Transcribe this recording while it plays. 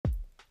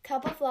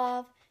Cup of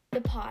Love,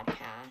 the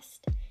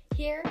podcast.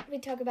 Here we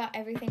talk about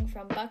everything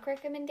from book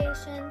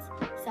recommendations,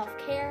 self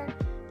care,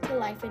 to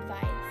life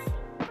advice.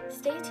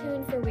 Stay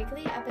tuned for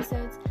weekly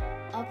episodes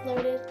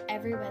uploaded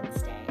every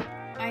Wednesday.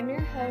 I'm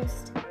your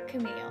host,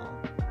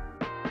 Camille.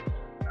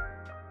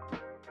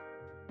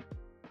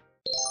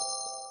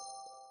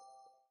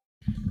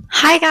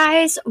 Hi,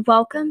 guys.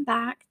 Welcome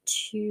back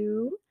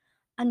to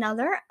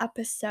another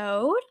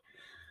episode.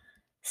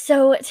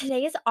 So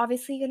today is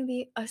obviously going to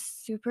be a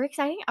super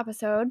exciting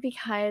episode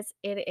because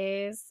it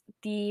is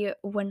the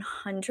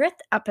 100th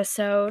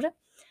episode,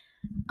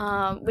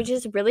 which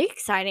is really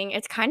exciting.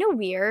 It's kind of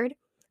weird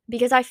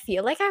because I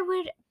feel like I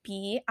would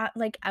be at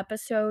like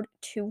episode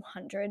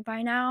 200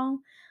 by now.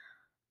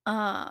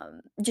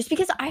 Just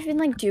because I've been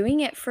like doing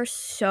it for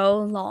so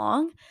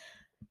long,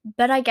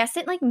 but I guess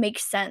it like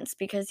makes sense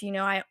because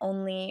I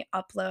only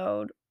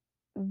upload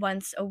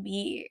once a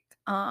week.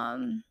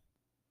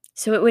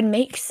 So it would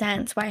make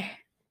sense why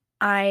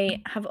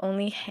I have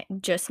only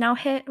just now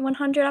hit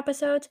 100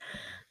 episodes,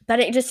 but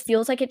it just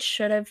feels like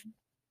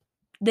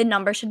the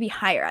number should be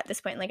higher at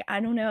this point. Like, I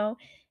don't know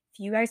if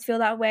you guys feel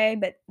that way,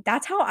 but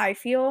that's how I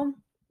feel.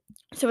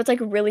 So it's like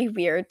really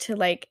weird to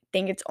like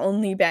think it's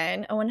only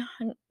been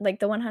the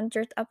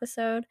 100th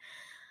episode.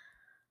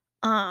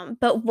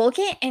 But we'll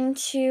get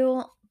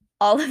into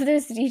all of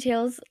those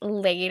details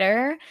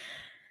later.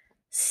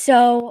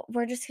 So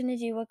we're just going to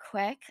do a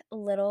quick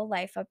little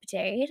life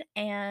update.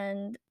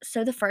 And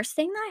so the first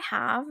thing that I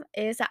have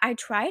is that I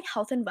tried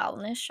health and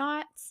wellness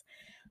shots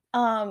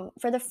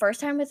for the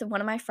first time with one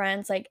of my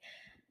friends.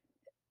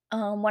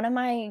 One of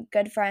my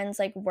good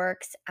friends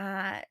works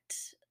at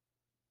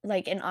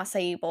like an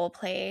acai bowl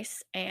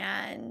place,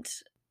 and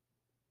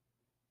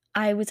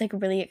I was like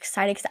really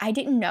excited because I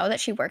didn't know that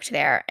she worked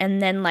there.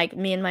 And then like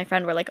me and my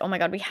friend were like, oh my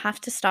god, we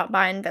have to stop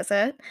by and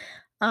visit.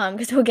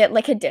 Because we'll get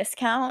like a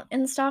discount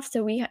and stuff.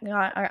 So we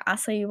got our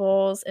acai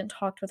bowls and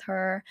talked with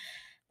her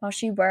while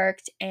she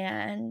worked,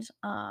 and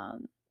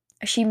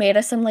she made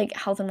us some like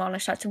health and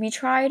wellness shots. So we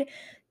tried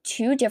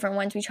two different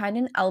ones. We tried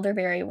an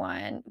elderberry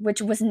one, which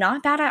was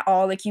not bad at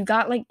all. Like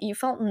you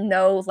felt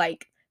no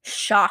like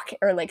shock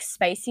or like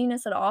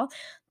spiciness at all.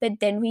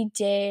 But then we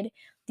did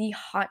the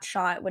hot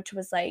shot, which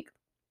was like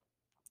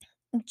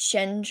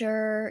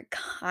ginger,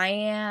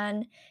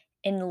 cayenne,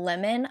 and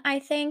lemon, I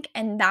think,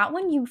 and that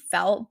one you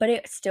felt, but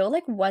it still,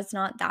 like, was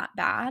not that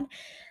bad.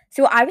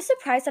 So I was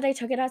surprised that I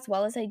took it as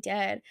well as I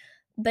did,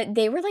 but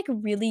they were, like,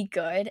 really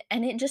good,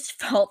 and it just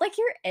felt like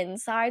your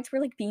insides were,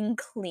 like, being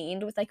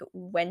cleaned with, like,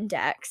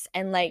 Windex,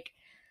 and, like,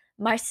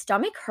 my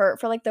stomach hurt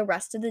for, like, the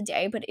rest of the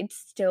day, but it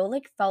still,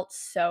 like, felt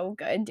so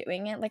good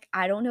doing it. Like,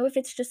 I don't know if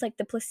it's just, like,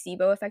 the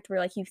placebo effect where,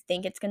 like, you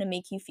think it's gonna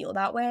make you feel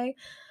that way,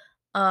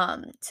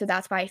 so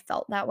that's why I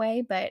felt that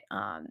way, but,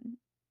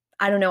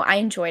 I don't know, I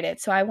enjoyed it,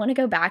 so I wanna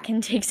go back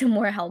and take some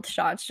more health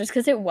shots just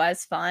because it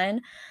was fun.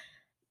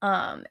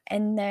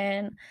 And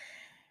then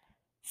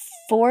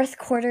 4th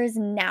quarter is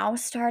now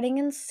starting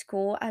in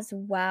school as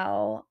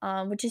well,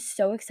 which is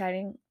so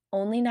exciting.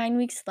 Only 9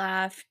 weeks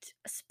left.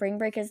 Spring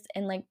break is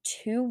in, like,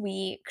 2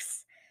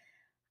 weeks.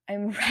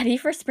 I'm ready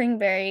for spring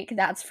break,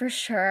 that's for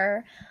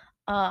sure.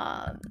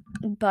 Um,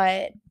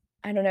 but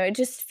I don't know, it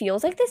just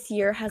feels like this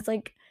year has,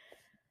 like,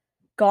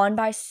 gone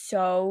by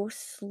so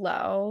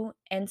slow,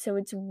 and so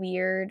it's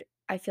weird.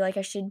 I feel like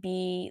it should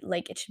be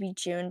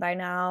June by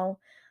now,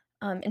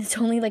 and it's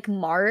only, like,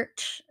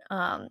 March,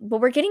 but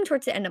we're getting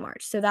towards the end of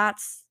March, so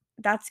that's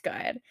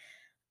good,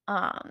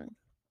 um,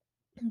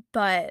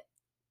 but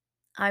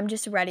I'm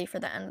just ready for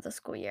the end of the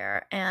school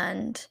year,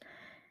 and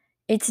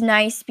it's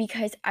nice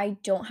because I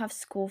don't have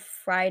school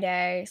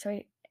Friday,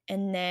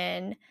 and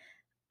then,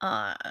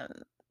 um,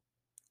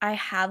 I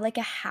have, like,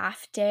 a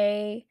half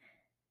day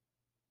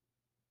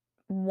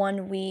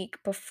 1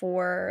 week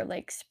before,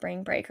 like,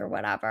 spring break or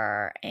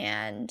whatever,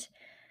 and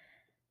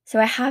so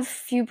I have a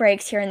few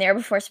breaks here and there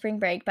before spring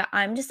break, but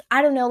I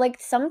don't know, like,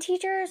 some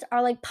teachers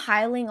are, like,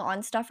 piling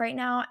on stuff right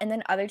now, and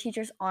then other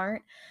teachers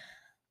aren't.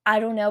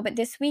 I don't know, but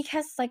this week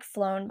has, like,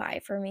 flown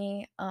by for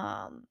me.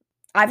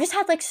 I've just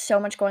had, like, so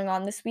much going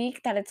on this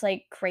week that it's,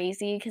 like,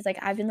 crazy because like,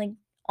 I've been, like,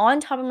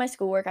 on top of my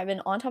schoolwork, I've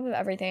been on top of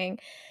everything,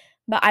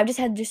 but I've just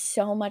had just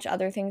so much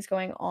other things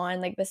going on,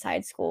 like,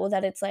 besides school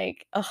that it's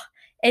like, ugh,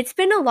 it's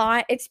been a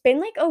lot. It's been,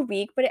 like, a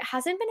week, but it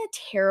hasn't been a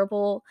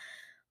terrible,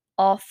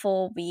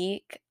 awful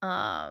week,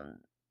 but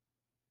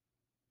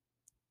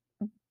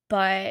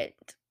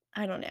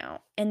I don't know.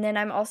 And then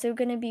I'm also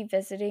gonna be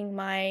visiting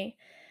my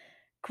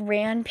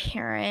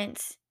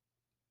grandparents.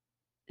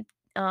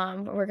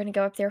 We're gonna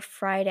go up there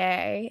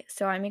Friday,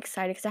 so I'm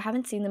excited because I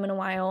haven't seen them in a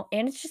while,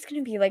 and it's just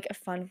gonna be, like, a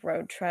fun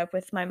road trip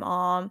with my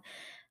mom.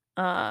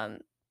 Um,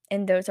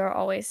 and those are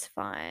always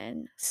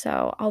fun.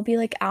 So, I'll be,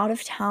 like, out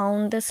of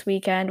town this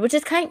weekend, which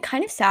is kind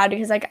of sad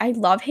because, like, I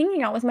love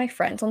hanging out with my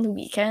friends on the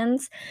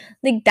weekends.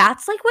 Like,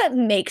 that's, like, what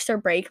makes or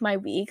break my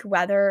week,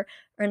 whether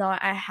or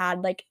not I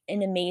had, like,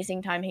 an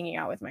amazing time hanging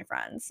out with my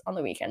friends on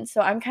the weekends.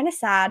 So, I'm kinda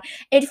sad.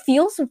 It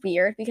feels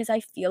weird because I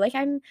feel like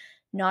I'm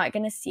not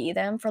gonna see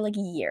them for, like,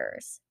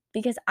 years.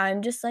 because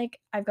I'm just, like,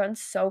 I've gotten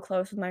so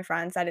close with my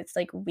friends that it's,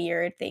 like,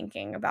 weird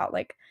thinking about,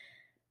 like,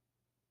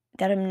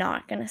 that I'm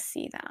not gonna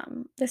see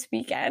them this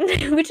weekend,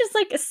 which is,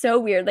 like, so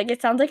weird. Like,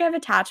 it sounds like I have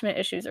attachment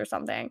issues or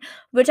something,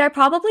 which I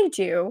probably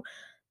do,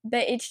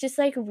 but it's just,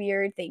 like,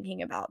 weird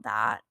thinking about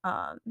that,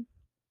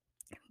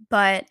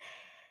 but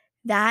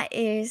that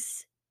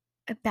is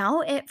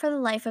about it for the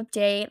life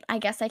update. I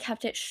guess I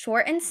kept it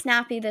short and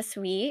snappy this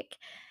week.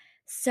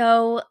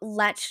 So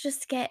let's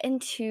just get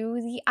into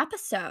the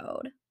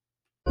episode.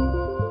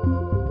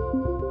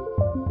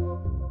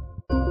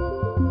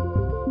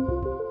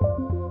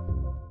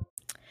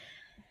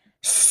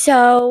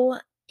 So,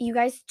 you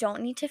guys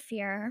don't need to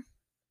fear.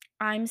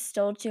 I'm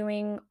still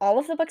doing all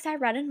of the books I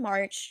read in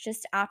March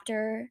just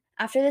after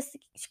this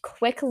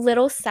quick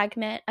little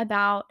segment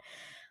about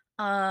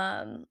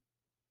um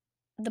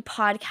the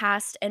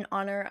podcast in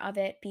honor of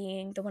it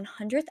being the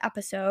 100th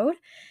episode.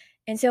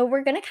 And so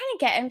we're going to kind of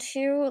get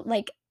into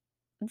like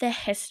the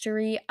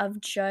history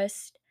of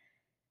just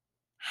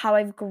how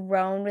I've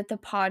grown with the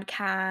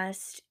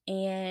podcast.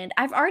 And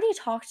I've already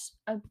talked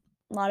a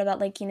lot about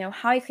like,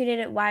 how I created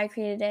it, why I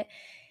created it,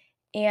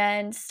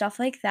 and stuff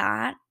like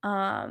that.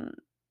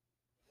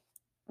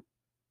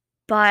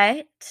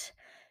 But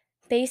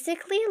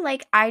basically,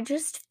 like, I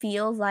just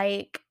feel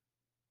like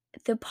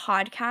the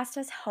podcast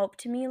has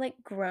helped me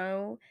like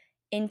grow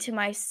into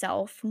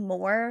myself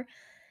more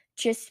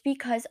just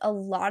because a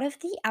lot of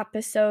the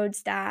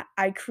episodes that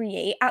I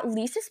create, at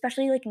least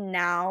especially like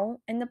now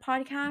in the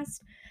podcast,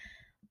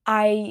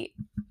 I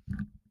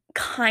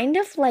kind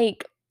of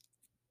like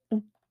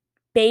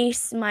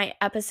base my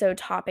episode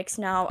topics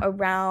now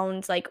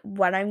around like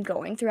what I'm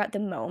going through at the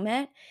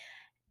moment.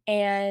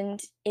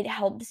 And it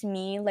helps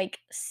me like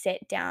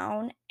sit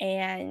down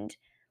and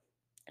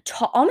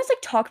almost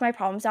like talk my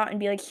problems out and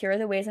be like, here are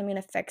the ways I'm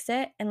gonna fix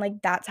it. And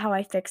like, that's how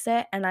I fix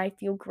it. And I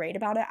feel great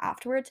about it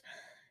afterwards.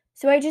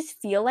 So I just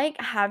feel like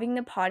having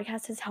the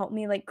podcast has helped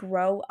me like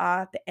grow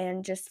up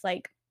and just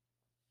like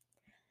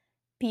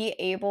be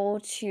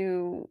able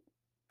to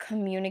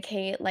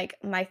communicate like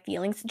my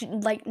feelings,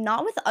 like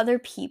not with other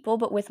people,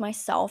 but with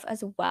myself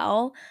as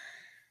well.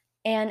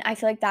 And I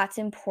feel like that's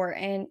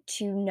important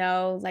to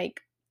know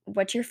like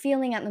what you're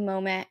feeling at the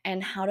moment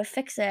and how to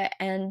fix it.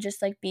 And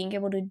just like being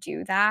able to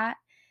do that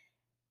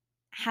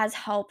has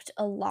helped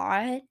a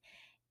lot.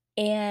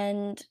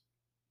 And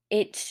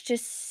it's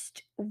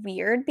just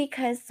weird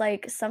because,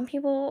 like, some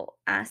people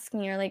ask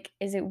me, or like,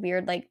 "Is it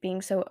weird, like,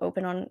 being so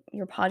open on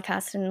your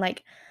podcast?" And,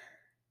 like,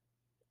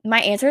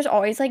 my answer is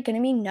always, like,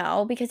 gonna be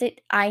no because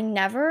I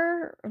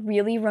never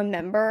really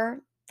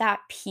remember that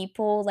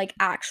people, like,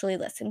 actually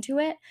listen to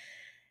it.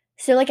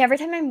 So, like, every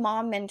time my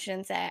mom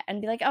mentions it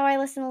and be like, "Oh, I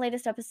listened to the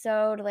latest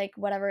episode," like,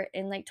 whatever,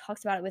 and, like,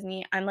 talks about it with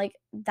me, I'm like,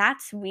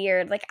 "That's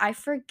weird." Like, I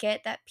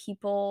forget that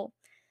people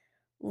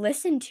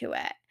listen to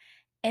it.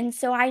 And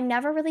so I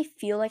never really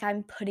feel like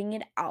I'm putting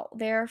it out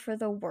there for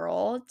the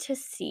world to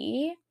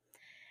see.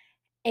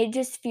 It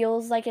just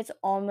feels like it's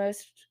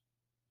almost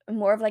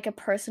more of like a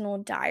personal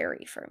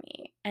diary for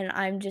me. And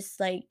I'm just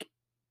like,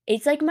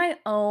 it's like my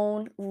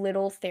own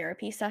little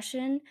therapy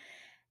session.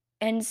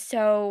 And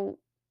so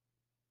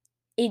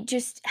it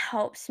just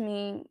helps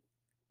me,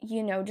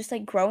 just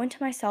like grow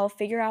into myself,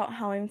 figure out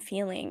how I'm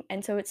feeling.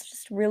 And so it's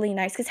just really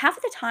nice because half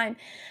of the time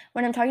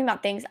when I'm talking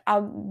about things, I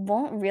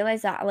won't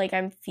realize that like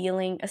I'm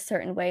feeling a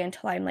certain way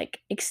until I'm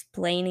like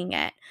explaining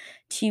it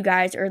to you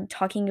guys or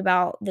talking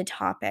about the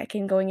topic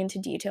and going into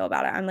detail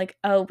about it. I'm like,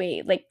 oh,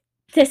 wait, like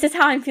this is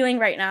how I'm feeling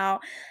right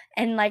now.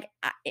 And like,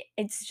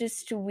 it's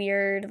just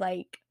weird,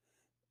 like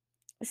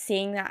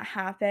seeing that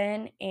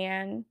happen.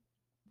 And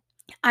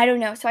I don't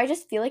know. So I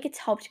just feel like it's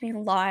helped me a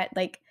lot.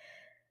 Like,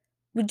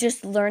 with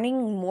just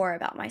learning more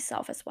about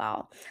myself as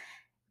well.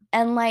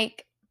 And,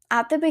 like,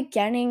 at the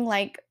beginning,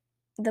 like,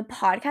 the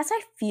podcast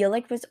I feel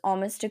like was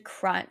almost a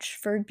crutch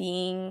for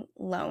being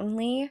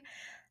lonely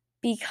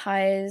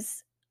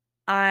because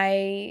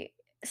I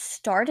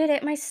started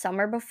it my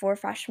summer before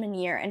freshman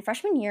year. And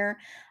freshman year,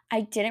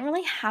 I didn't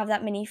really have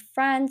that many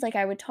friends. Like,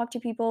 I would talk to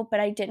people, but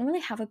I didn't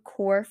really have a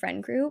core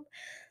friend group.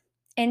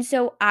 And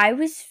so I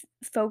was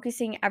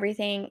focusing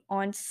everything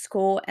on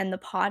school and the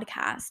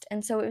podcast.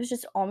 And so it was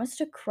just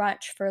almost a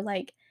crutch for,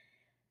 like,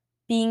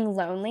 being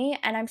lonely,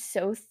 and I'm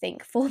so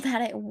thankful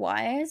that it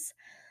was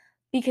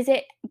because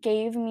it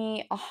gave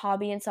me a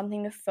hobby and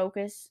something to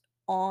focus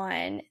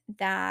on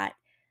that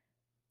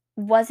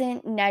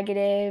wasn't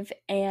negative,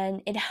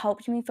 and it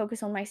helped me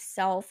focus on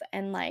myself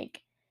and,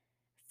 like,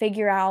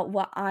 figure out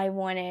what I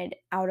wanted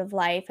out of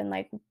life and,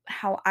 like,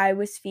 how I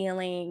was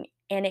feeling,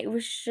 and it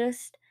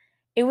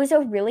was a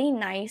really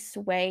nice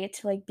way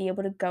to, like, be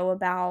able to go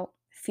about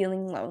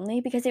feeling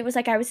lonely because it felt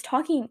like I was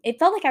talking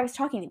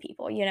to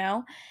people, you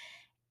know?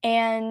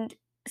 And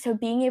so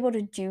being able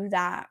to do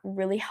that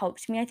really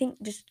helped me, I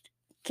think, just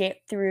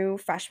get through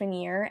freshman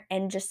year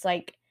and just,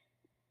 like,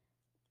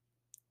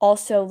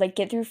 also, like,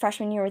 get through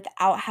freshman year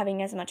without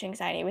having as much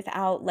anxiety,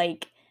 without,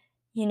 like,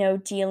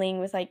 dealing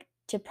with, like,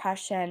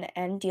 depression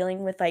and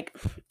dealing with, like,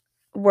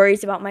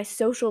 worries about my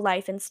social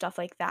life and stuff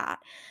like that.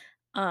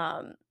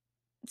 Um,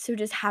 so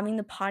just having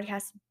the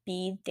podcast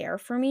be there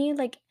for me,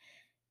 like,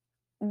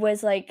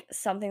 was, like,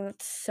 something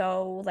that's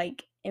so,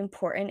 like,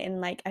 important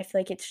and, like, I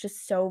feel like it's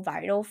just so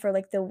vital for,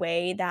 like, the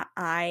way that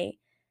I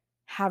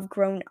have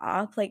grown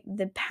up, like,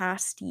 the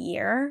past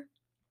year,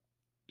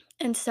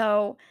 and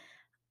so,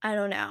 I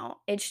don't know,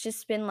 it's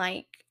just been,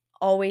 like,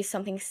 always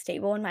something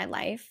stable in my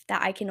life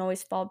that I can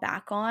always fall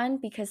back on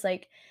because,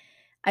 like,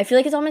 I feel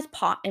like it's almost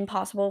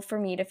impossible for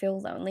me to feel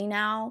lonely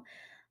now,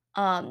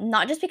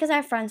 not just because I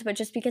have friends, but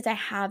just because I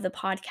have the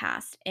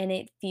podcast, and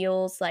it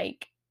feels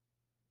like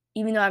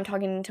even though I'm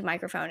talking into a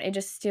microphone, it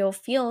just still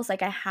feels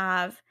like I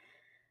have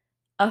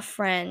a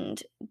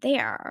friend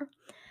there.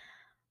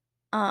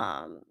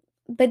 Um,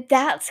 but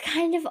that's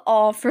kind of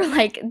all for,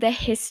 like, the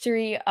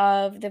history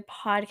of the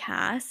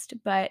podcast,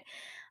 but,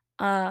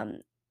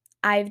 um,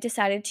 I've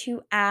decided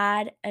to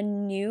add a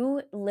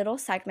new little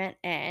segment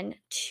in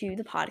to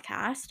the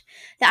podcast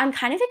that I'm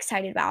kind of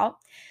excited about.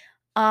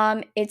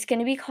 It's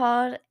gonna be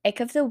called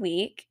Ick of the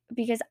Week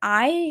because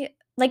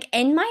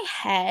in my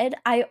head,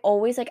 I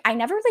always I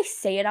never really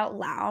say it out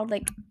loud,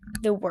 like,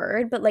 the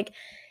word, but, like,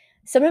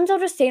 sometimes I'll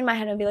just stay in my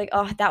head and be like,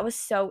 "Oh, that was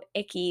so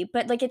icky,"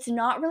 but, like, it's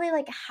not really,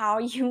 like, how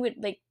you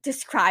would, like,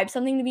 describe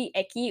something to be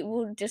icky, it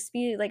will just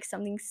be, like,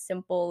 something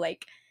simple,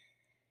 like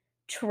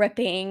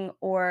tripping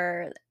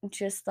or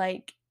just,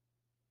 like,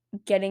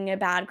 getting a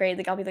bad grade,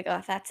 like, I'll be like,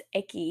 "Oh, that's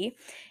icky,"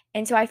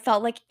 and so I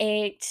felt like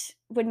it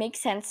would make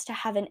sense to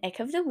have an ick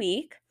of the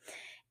week,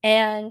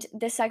 and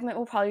this segment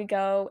will probably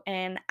go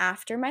in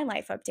after my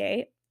life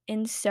update,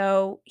 and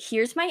so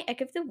here's my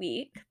ick of the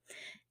week.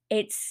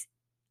 It's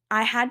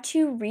I had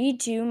to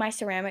redo my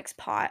ceramics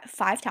pot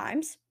 5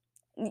 times.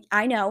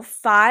 I know,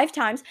 5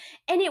 times,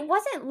 and it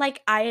wasn't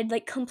like I had,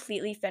 like,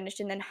 completely finished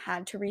and then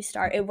had to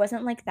restart, it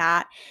wasn't like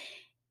that.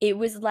 It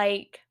was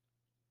like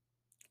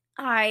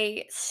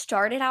I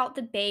started out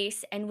the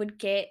base and would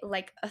get,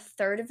 like, a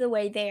third of the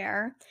way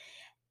there,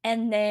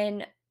 and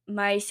then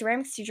my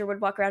ceramics teacher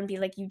would walk around and be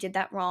like, "You did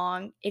that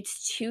wrong.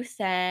 It's too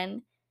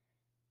thin.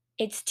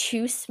 It's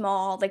too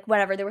small," like,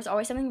 whatever, there was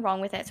always something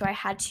wrong with it, so I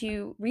had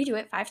to redo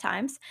it 5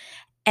 times.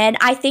 And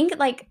I think,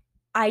 like,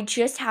 I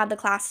just had the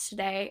class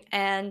today,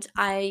 and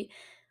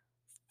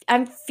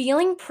I'm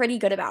feeling pretty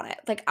good about it.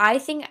 Like, I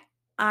think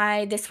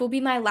I this will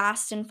be my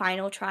last and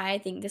final try. I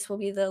think this will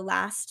be the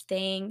last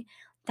thing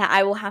that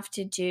I will have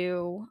to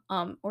do,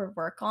 or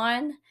work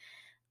on,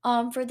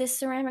 for this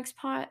ceramics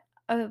pot,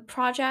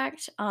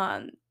 project,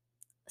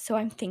 so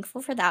I'm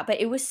thankful for that, but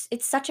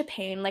it's such a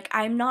pain. Like,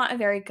 I'm not a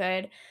very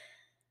good,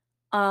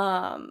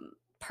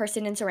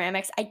 person in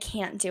ceramics. I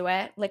can't do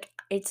it. Like,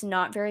 it's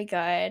not very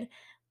good.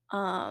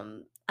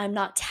 I'm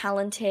not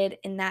talented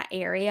in that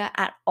area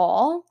at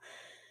all.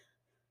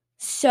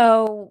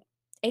 So,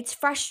 it's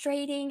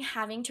frustrating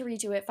having to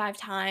redo it 5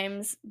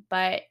 times,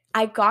 but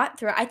I got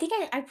through it. I think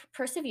I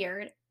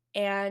persevered,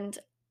 and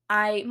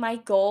my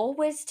goal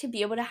was to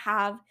be able to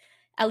have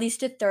at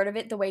least a third of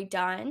it the way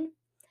done,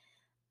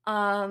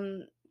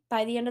 um,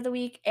 by the end of the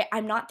week.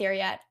 I'm not there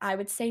yet. I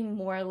would say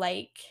more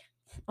like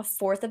a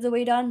fourth of the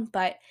way done,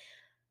 but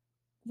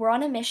we're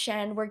on a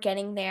mission, we're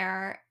getting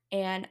there,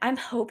 and I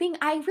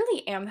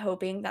really am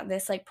hoping that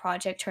this, like,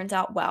 project turns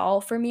out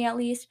well for me at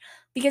least,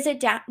 because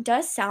it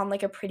does sound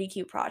like a pretty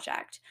cute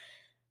project.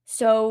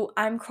 So,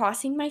 I'm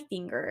crossing my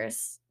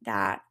fingers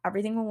that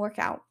everything will work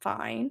out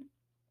fine,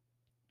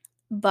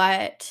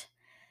 but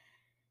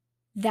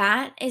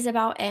that is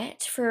about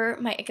it for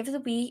my ick of the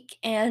week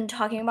and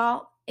talking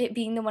about it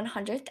being the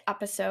 100th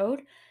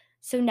episode.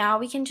 So now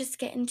we can just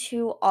get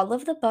into all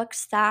of the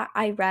books that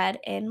I read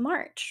in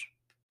March.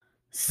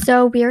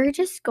 So we're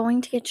just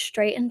going to get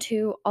straight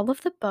into all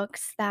of the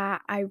books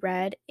that I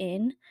read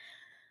in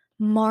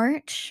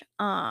March.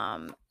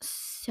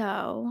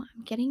 So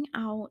I'm getting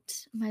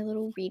out my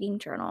little reading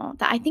journal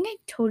that I think I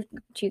told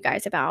you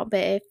guys about, but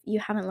if you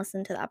haven't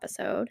listened to the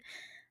episode,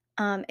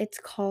 it's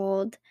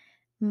called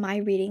My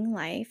Reading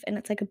Life, and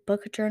it's like a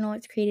book journal.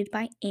 It's created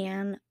by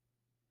Anne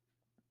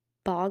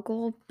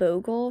Bogle.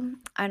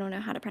 I don't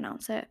know how to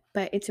pronounce it,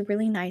 but it's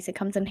really nice. It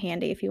comes in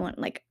handy if you want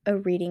like a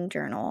reading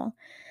journal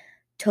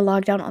to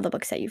log down all the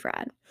books that you've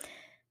read.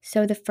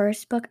 So the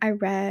first book I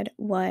read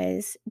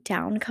was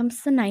Down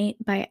Comes the Night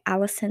by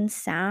Allison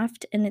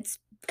Saft, and it's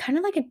kind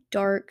of like a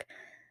dark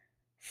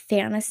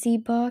fantasy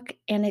book,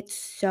 and it's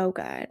so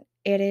good.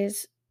 It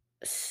is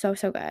so,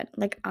 so good.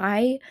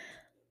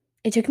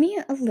 It took me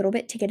a little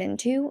bit to get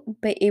into,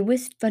 but it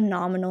was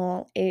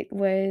phenomenal.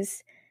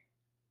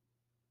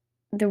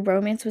 The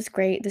romance was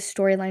great, the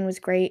storyline was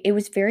great. It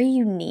was very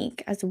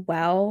unique as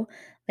well.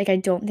 Like, I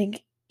don't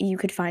think you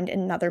could find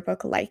another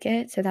book like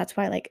it, so that's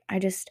why, like, I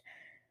just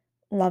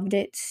loved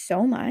it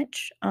so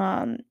much.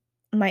 My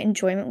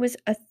enjoyment was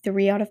a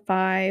 3 out of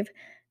 5.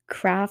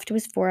 Craft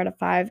was 4 out of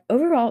 5.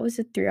 Overall, it was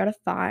a 3 out of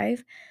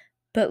 5,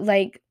 but,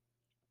 like,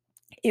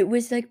 it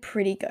was, like,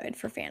 pretty good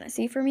for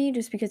fantasy for me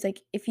just because,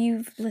 like, if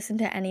you've listened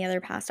to any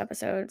other past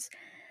episodes,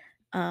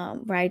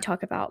 where I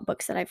talk about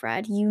books that I've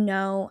read, you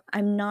know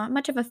I'm not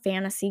much of a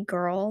fantasy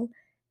girl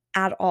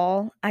at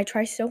all. I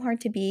try so hard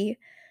to be.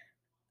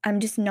 I'm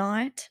just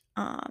not.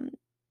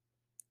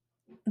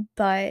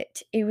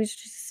 But it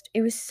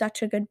was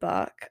such a good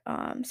book,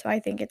 so I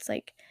think it's,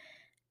 like,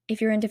 if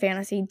you're into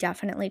fantasy,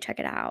 definitely check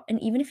it out,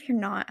 and even if you're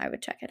not, I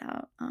would check it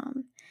out.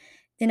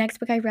 The next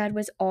book I read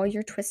was All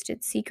Your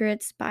Twisted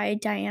Secrets by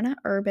Diana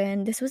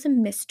Urban. This was a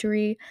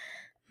mystery.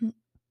 M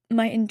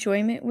My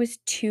enjoyment was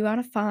 2 out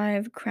of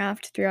 5,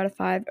 craft 3 out of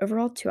 5,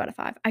 overall 2 out of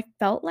 5. I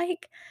felt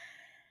like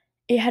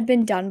it had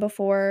been done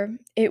before.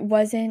 It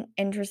wasn't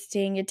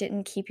interesting, it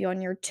didn't keep you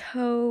on your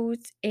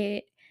toes,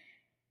 it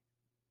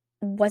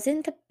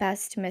wasn't the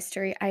best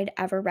mystery I'd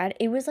ever read.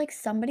 It was like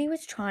somebody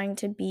was trying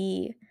to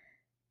be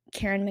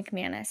Karen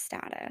McManus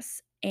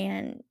status,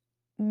 and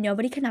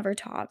nobody can ever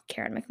top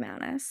Karen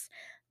McManus.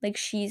 Like,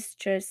 she's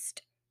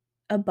just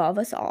above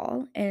us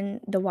all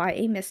in the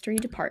YA mystery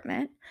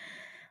department.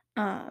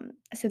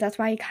 So that's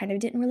why I kind of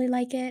didn't really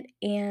like it,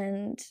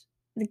 and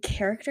the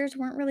characters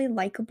weren't really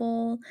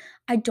likable.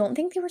 I don't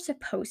think they were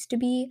supposed to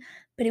be,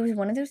 but it was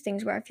one of those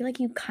things where I feel like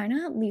you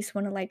kinda at least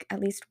wanna like at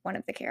least one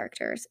of the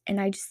characters, and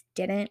I just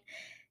didn't,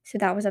 so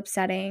that was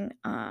upsetting.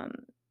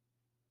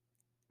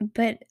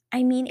 But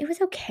I mean, it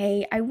was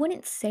okay. I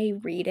wouldn't say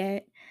read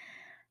it,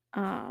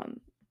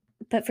 um,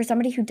 but for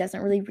somebody who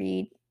doesn't really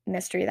read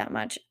mystery that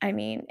much, I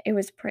mean, it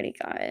was pretty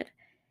good.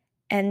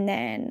 And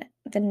then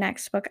the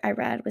next book I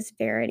read was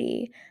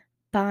Verity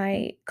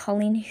by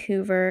Colleen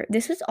Hoover.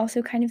 This was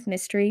also kind of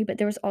mystery, but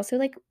there was also,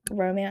 like,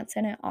 romance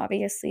in it,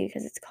 obviously,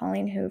 because it's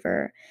Colleen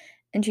Hoover,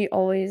 and she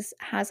always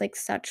has, like,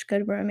 such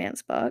good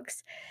romance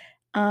books.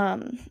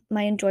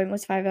 My enjoyment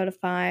was 5 out of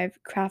 5,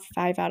 craft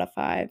 5 out of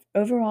 5.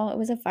 Overall, it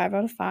was a 5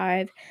 out of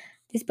 5.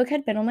 This book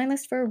had been on my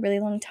list for a really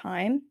long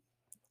time,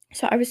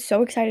 so I was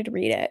so excited to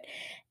read it,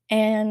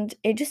 and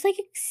it just, like,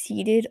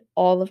 exceeded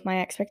all of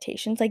my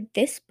expectations. Like,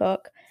 this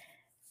book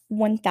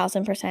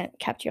 1000%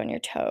 kept you on your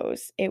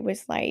toes. It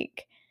was,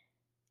 like,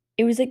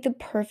 the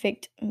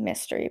perfect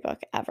mystery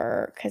book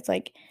ever, because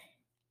like,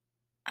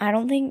 I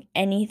don't think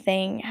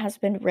anything has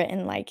been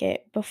written like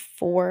it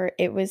before.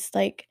 It was,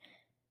 like,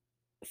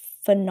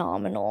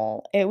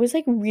 phenomenal. It was,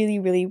 like, really,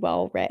 really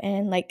well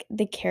written, like,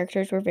 the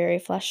characters were very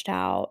fleshed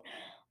out.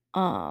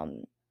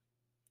 Um,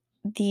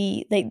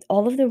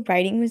 all of the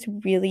writing was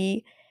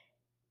really,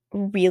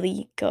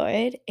 really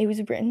good. It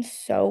was written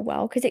so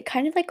well because it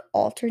kind of, like,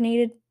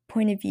 alternated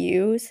point of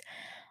views,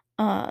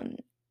 um,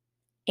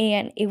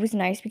 and it was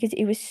nice because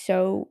it was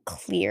so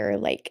clear,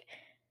 like,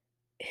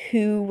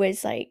 who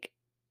was, like,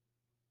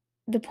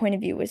 the point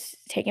of view was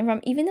taken from,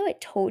 even though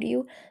it told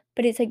you,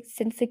 but it's, like,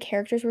 since the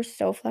characters were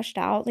so fleshed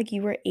out, like,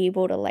 you were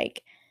able to,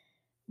 like,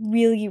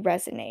 really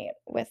resonate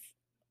with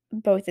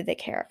both of the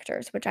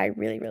characters, which I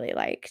really, really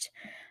liked.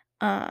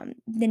 The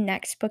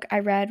next book I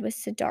read was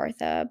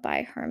Siddhartha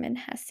by Herman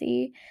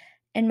Hesse,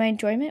 and my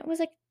enjoyment was,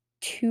 like,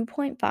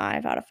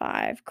 2.5 out of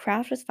 5.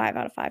 Craft was 5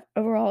 out of 5.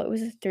 Overall, it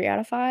was a 3 out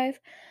of 5.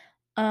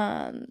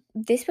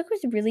 This book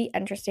was really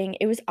interesting.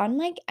 It was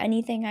unlike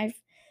anything I've,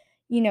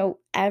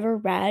 ever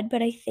read,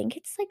 but I think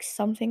it's, like,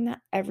 something that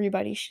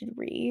everybody should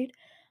read.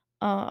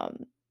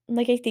 Um,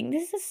 like, I think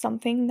this is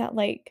something that,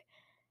 like,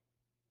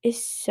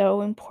 is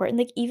so important.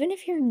 Like, even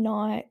if you're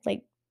not,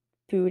 like,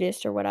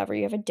 Buddhist or whatever,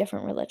 you have a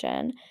different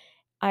religion,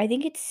 I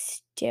think it's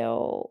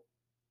still,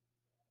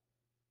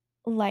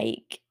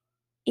 like,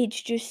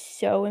 it's just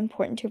so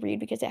important to read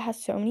because it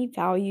has so many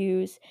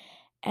values,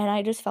 and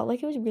I just felt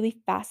like it was really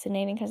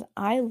fascinating because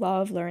I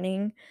love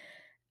learning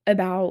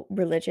about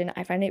religion.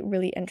 I find it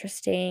really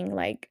interesting,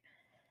 like,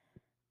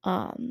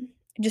 um,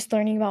 just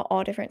learning about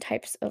all different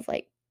types of,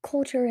 like,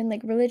 culture and,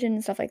 like, religion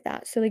and stuff like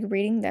that. So, like,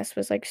 reading this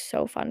was, like,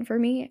 so fun for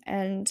me,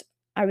 and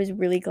I was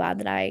really glad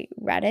that I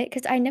read it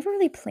because I never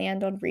really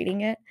planned on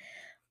reading it,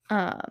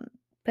 um,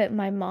 but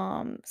my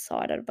mom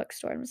saw it at a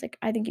bookstore and was like,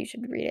 "I think you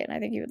should read it, and I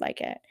think you would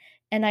like it."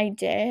 And I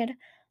did,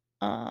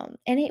 and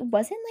it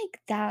wasn't,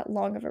 like, that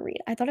long of a read.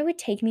 I thought it would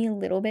take me a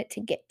little bit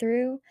to get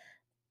through,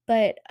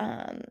 but,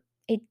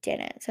 it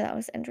didn't, so that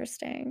was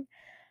interesting.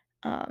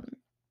 Um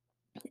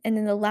and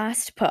then the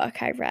last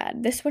book I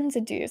read, this one's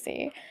a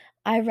doozy.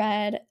 I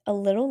read A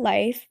Little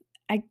Life.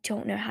 I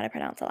don't know how to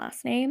pronounce the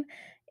last name.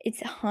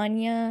 It's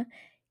Hanya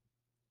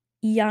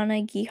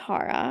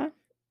Yanagihara.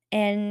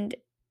 And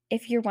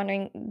if you're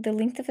wondering, the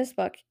length of this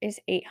book is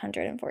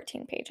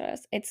 814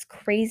 pages. It's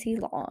crazy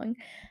long.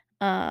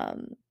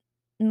 Um,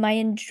 my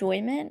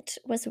enjoyment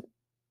was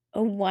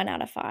a 1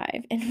 out of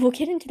 5, and we'll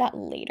get into that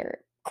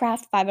later.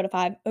 Craft 5 out of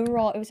 5.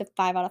 Overall, it was a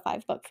 5 out of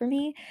 5 book for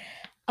me.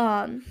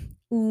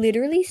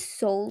 Literally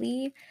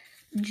solely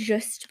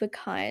just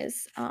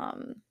because,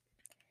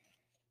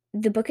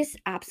 the book is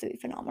absolutely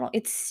phenomenal.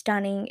 It's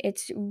stunning,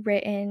 it's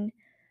written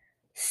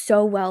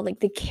so well, like,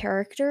 the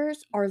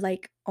characters are,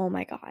 like, oh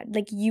my god,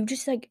 like, you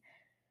just, like,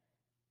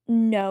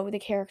 know the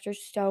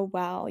characters so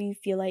well. You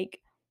feel like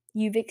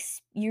you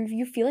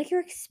feel like you're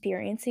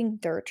experiencing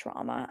their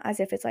trauma as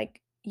if it's,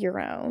 like, your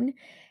own,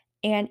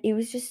 and it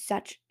was just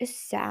such a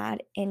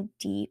sad and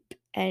deep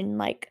and,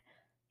 like,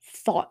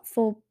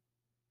 thoughtful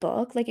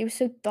book. Like, it was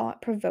so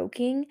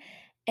thought-provoking,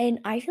 and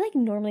I feel like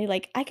normally,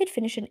 like, I could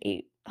finish an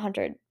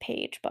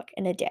 800-page book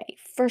in a day,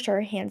 for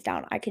sure, hands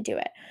down, I could do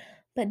it.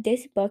 But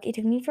this book, it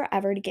took me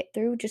forever to get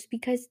through just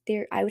because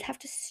I would have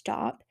to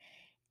stop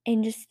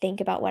and just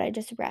think about what I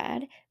just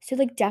read. So,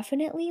 like,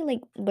 definitely,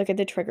 like, look at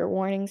the trigger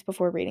warnings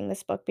before reading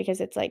this book because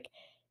it's like,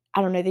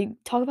 I don't know, they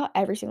talk about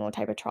every single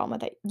type of trauma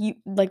that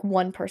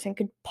one person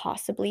could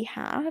possibly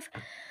have.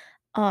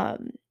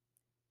 Um,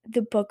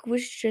 the book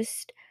was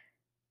just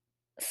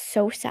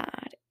so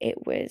sad.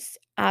 It was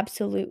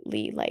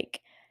absolutely,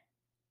 like,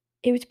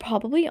 it was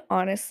probably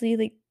honestly,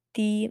 like,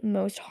 the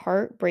most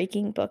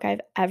heartbreaking book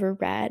I've ever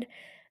read,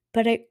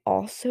 but I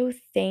also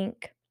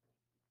think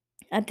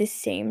at the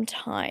same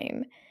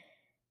time,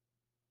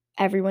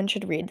 everyone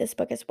should read this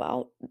book as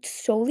well,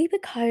 solely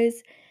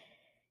because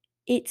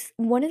it's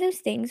one of those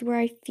things where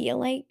I feel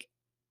like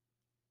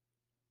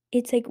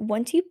it's like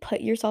once you put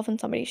yourself in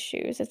somebody's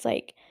shoes, it's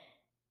like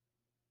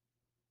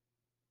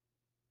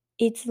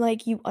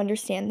you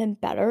understand them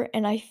better,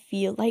 and I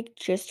feel like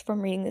just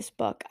from reading this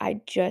book,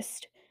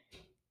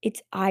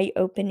 it's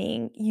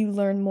eye-opening, you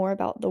learn more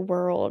about the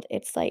world,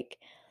 it's like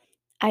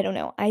I don't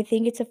know, I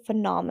think it's a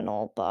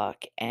phenomenal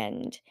book,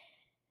 and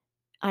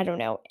I don't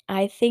know,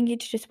 I think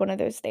it's just one of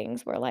those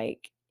things where,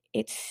 like,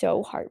 it's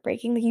so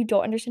heartbreaking, like, you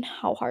don't understand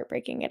how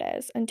heartbreaking it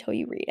is until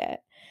you read it.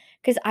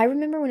 Because I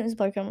remember when it was,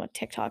 like, on,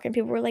 TikTok and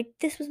people were like,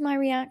 "This was my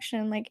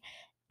reaction," like,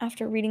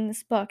 after reading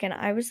this book, and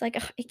I was like,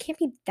 "Ugh, it can't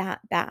be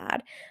that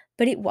bad,"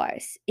 but it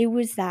was. It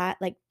was that,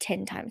 like,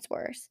 10 times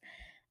worse,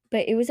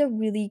 but it was a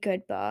really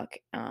good book,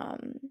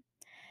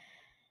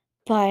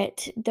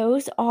 but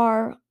those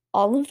are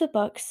all of the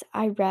books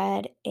I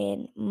read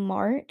in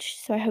March,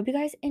 so I hope you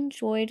guys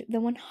enjoyed the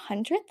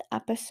 100th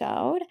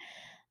episode.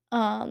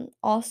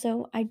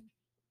 Also, I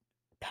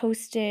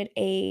posted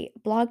a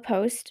blog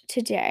post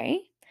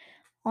today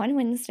on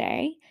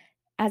Wednesday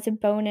as a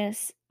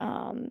bonus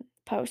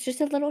post,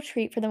 just a little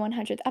treat for the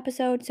 100th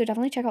episode. So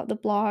definitely check out the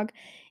blog.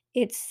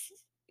 It's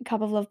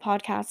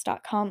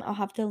cupoflovepodcast.com. I'll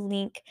have the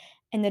link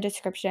in the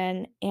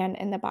description and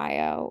in the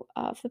bio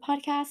of the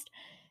podcast.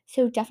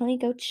 So definitely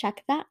go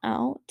check that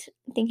out.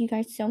 Thank you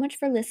guys so much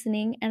for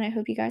listening, and I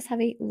hope you guys have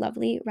a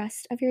lovely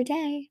rest of your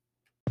day.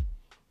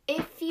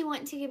 If you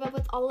want to keep up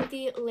with all of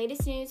the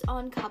latest news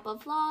on Cup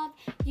of Love,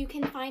 you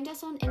can find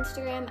us on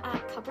Instagram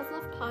at Cup of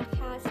Love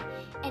Podcast.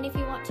 And if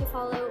you want to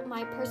follow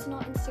my personal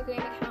Instagram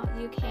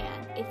account, you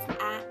can. It's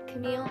at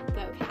Camille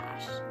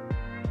Bocash.